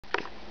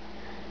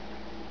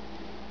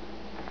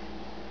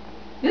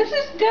This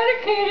is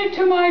dedicated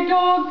to my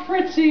dog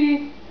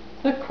Fritzy,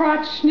 the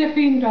crotch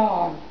sniffing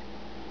dog.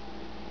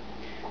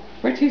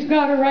 Fritzy's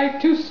got a right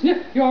to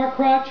sniff your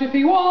crotch if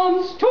he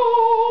wants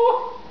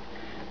to.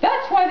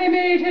 That's why they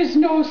made his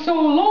nose so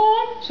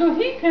long, so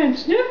he can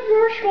sniff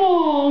your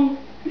schlong.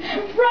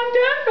 Front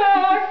and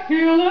back,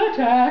 he'll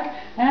attack,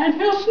 and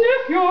he'll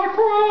sniff your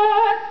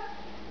crotch.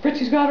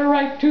 Fritzy's got a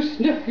right to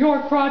sniff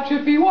your crotch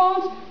if he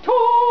wants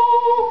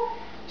to.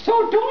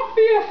 So don't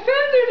be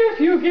offended if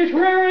you get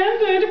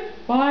rear-ended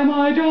by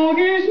my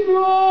doggy's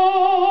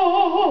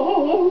nose.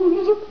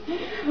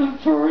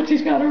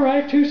 Fritzy's got a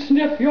right to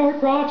sniff your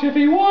crotch if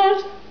he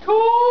wants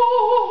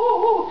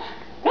to.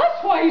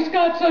 That's why he's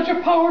got such a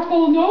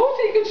powerful nose,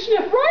 he can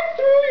sniff right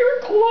through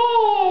your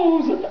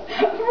clothes.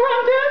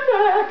 Front and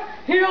back,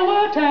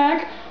 he'll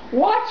attack.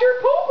 Watch your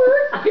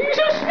pooper, he's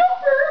a snooper.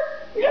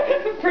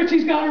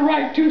 Fritzy's got a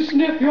right to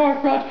sniff your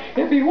crotch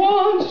if he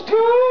wants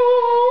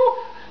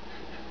to.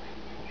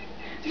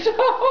 So,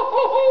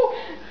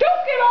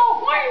 don't get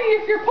all whiny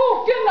if you're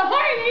poked in the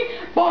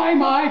hiney by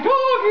my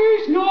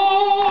doggy's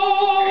nose.